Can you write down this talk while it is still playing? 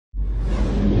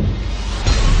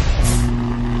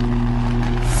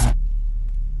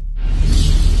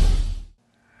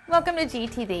Welcome to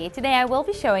GTD. Today I will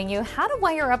be showing you how to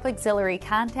wire up auxiliary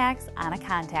contacts on a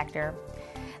contactor.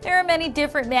 There are many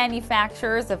different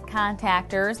manufacturers of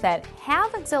contactors that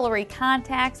have auxiliary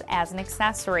contacts as an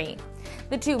accessory.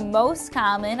 The two most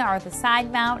common are the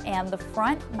side mount and the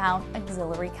front mount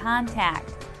auxiliary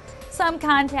contact. Some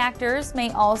contactors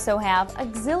may also have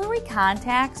auxiliary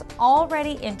contacts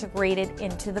already integrated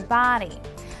into the body.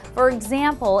 For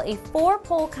example, a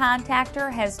 4-pole contactor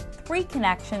has 3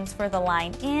 connections for the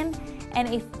line in and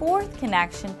a 4th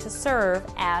connection to serve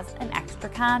as an extra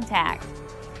contact.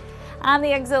 On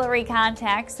the auxiliary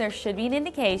contacts, there should be an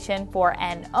indication for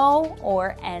NO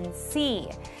or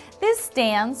NC. This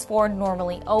stands for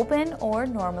normally open or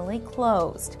normally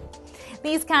closed.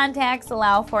 These contacts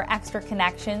allow for extra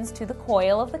connections to the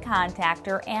coil of the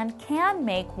contactor and can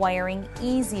make wiring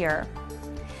easier.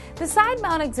 The side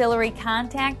mount auxiliary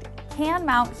contact can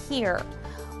mount here.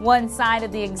 One side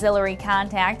of the auxiliary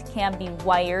contact can be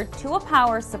wired to a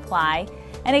power supply,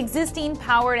 an existing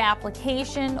powered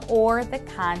application, or the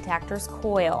contactor's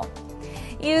coil.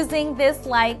 Using this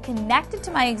light connected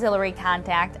to my auxiliary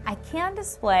contact, I can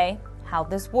display how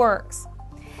this works.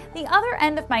 The other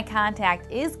end of my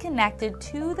contact is connected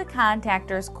to the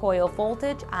contactor's coil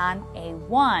voltage on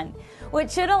A1,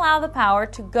 which should allow the power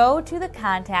to go to the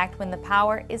contact when the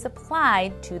power is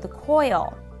applied to the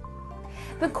coil.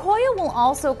 The coil will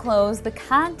also close the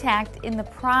contact in the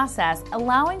process,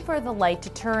 allowing for the light to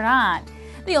turn on.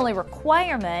 The only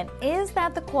requirement is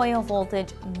that the coil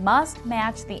voltage must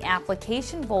match the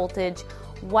application voltage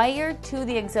wired to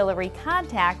the auxiliary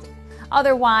contact.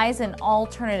 Otherwise, an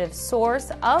alternative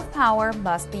source of power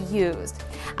must be used.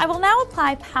 I will now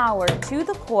apply power to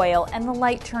the coil and the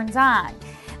light turns on.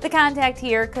 The contact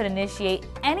here could initiate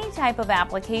any type of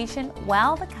application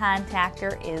while the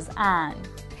contactor is on.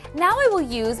 Now I will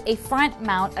use a front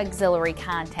mount auxiliary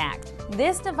contact.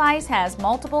 This device has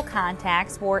multiple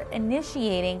contacts for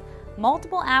initiating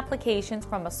multiple applications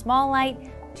from a small light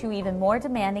to even more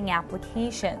demanding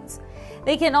applications.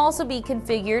 They can also be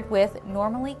configured with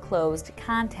normally closed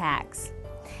contacts.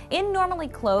 In normally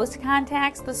closed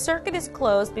contacts, the circuit is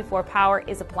closed before power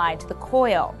is applied to the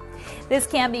coil. This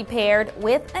can be paired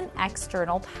with an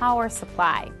external power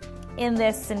supply. In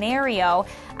this scenario,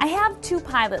 I have 2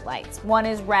 pilot lights. One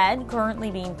is red,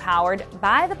 currently being powered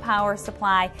by the power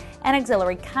supply and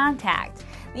auxiliary contact.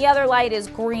 The other light is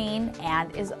green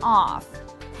and is off.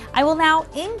 I will now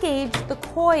engage the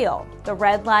coil. The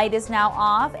red light is now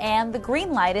off and the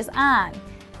green light is on.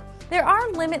 There are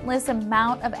a limitless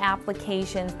amount of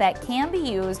applications that can be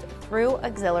used through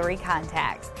auxiliary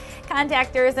contacts.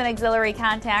 Contactors and auxiliary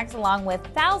contacts, along with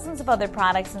thousands of other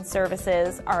products and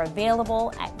services, are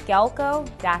available at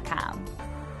galco.com.